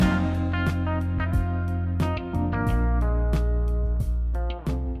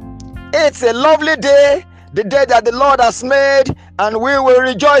It's a lovely day, the day that the Lord has made, and we will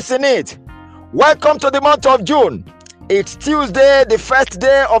rejoice in it. Welcome to the month of June. It's Tuesday, the first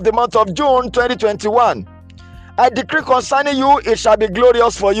day of the month of June 2021. I decree concerning you, it shall be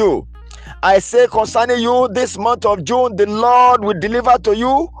glorious for you. I say concerning you, this month of June, the Lord will deliver to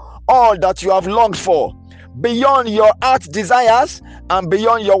you all that you have longed for. Beyond your heart desires and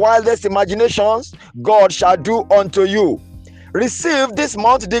beyond your wildest imaginations, God shall do unto you. Receive this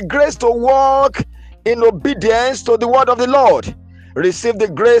month the grace to walk in obedience to the word of the Lord. Receive the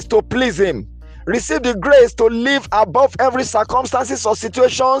grace to please Him. Receive the grace to live above every circumstances or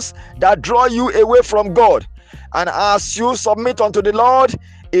situations that draw you away from God. And as you submit unto the Lord,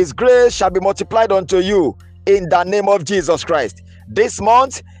 His grace shall be multiplied unto you in the name of Jesus Christ. This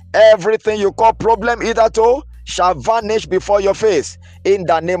month, everything you call problem hitherto shall vanish before your face in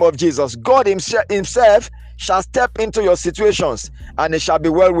the name of Jesus. God Himself shall step into your situations, and it shall be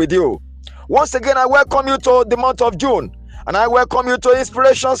well with you. Once again, I welcome you to the month of June, and I welcome you to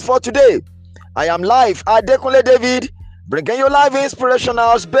Inspirations for today. I am live Adekunle David, bringing you live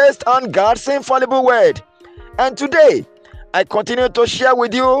inspirationals based on God's infallible word. And today, I continue to share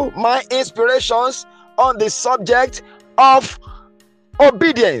with you my inspirations on the subject of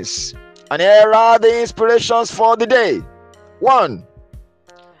obedience. And here are the inspirations for the day. 1.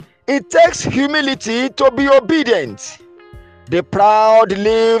 It takes humility to be obedient. The proud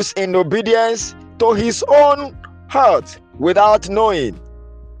lives in obedience to his own heart without knowing.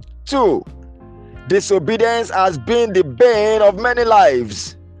 2. Disobedience has been the bane of many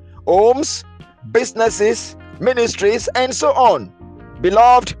lives, homes, businesses, ministries, and so on.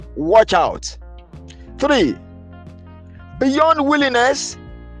 Beloved, watch out. 3. Beyond willingness,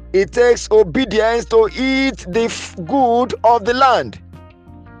 it takes obedience to eat the good of the land.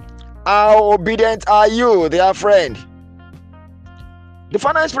 How obedient are you, dear friend? The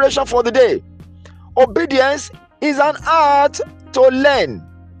final inspiration for the day. Obedience is an art to learn,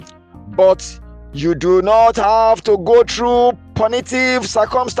 but you do not have to go through punitive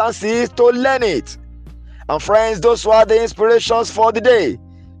circumstances to learn it. And friends, those who are the inspirations for the day,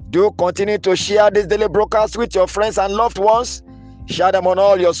 do continue to share this daily broadcast with your friends and loved ones. Share them on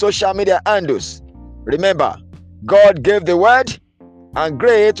all your social media handles. Remember, God gave the word, and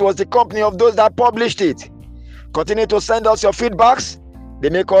great was the company of those that published it. Continue to send us your feedbacks. They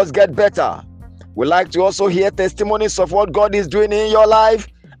make us get better. We like to also hear testimonies of what God is doing in your life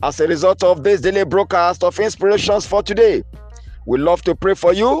as a result of this daily broadcast of Inspirations for today. We love to pray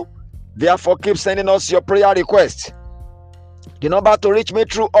for you. Therefore, keep sending us your prayer requests. The number to reach me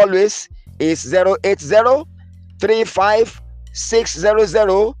through always is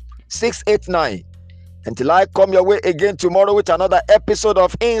 080-35-600-689. Until I come your way again tomorrow with another episode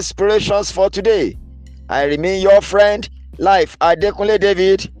of Inspirations for today, I remain your friend, Life Adekunle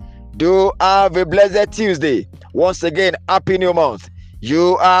David. Do have a blessed Tuesday. Once again, happy new month.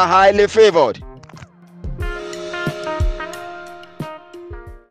 You are highly favored.